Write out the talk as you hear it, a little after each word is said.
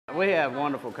We have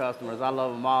wonderful customers. I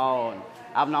love them all, and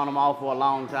I've known them all for a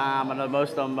long time. I know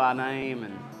most of them by name,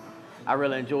 and I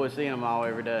really enjoy seeing them all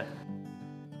every day.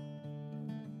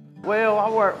 Well, I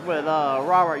worked with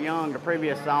Robert Young, the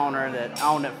previous owner that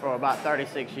owned it for about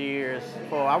 36 years.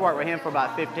 I worked with him for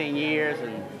about 15 years,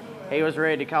 and he was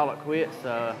ready to call it quits,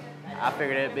 so I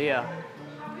figured it'd be a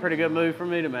pretty good move for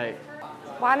me to make.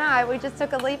 Why not? We just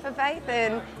took a leap of faith,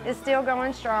 and it's still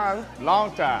going strong.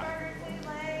 Long time.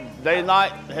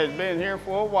 Da-Nite has been here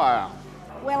for a while.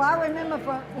 Well, I remember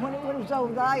when it was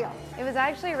over there. It was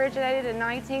actually originated in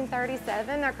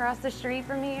 1937 across the street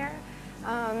from here.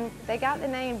 They got the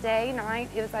name Da-Nite.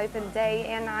 It was open day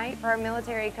and night for our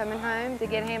military coming home to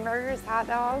get hamburgers, hot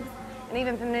dogs, and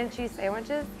even pimento cheese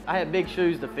sandwiches. I had big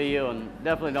shoes to fill and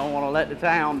definitely don't want to let the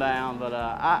town down, but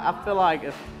I feel like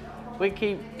if we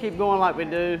keep going like we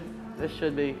do, this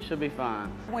should be fine.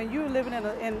 When you're living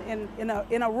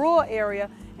in a rural area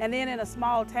and then in a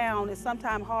small town, it's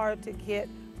sometimes hard to get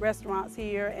restaurants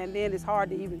here, and then it's hard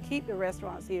to even keep the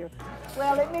restaurants here.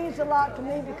 Well, it means a lot to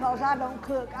me because I don't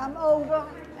cook. I'm older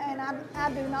and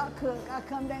I do not cook. I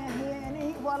come down here and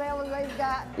eat whatever they've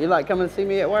got. You like coming to see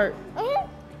me at work?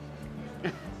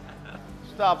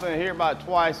 Stop in here about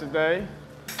twice a day.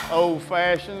 Old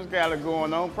fashions got it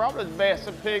going on. Probably the best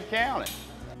in Pig County.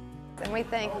 And we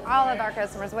thank all of our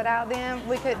customers. Without them,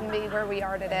 we couldn't be where we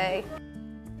are today.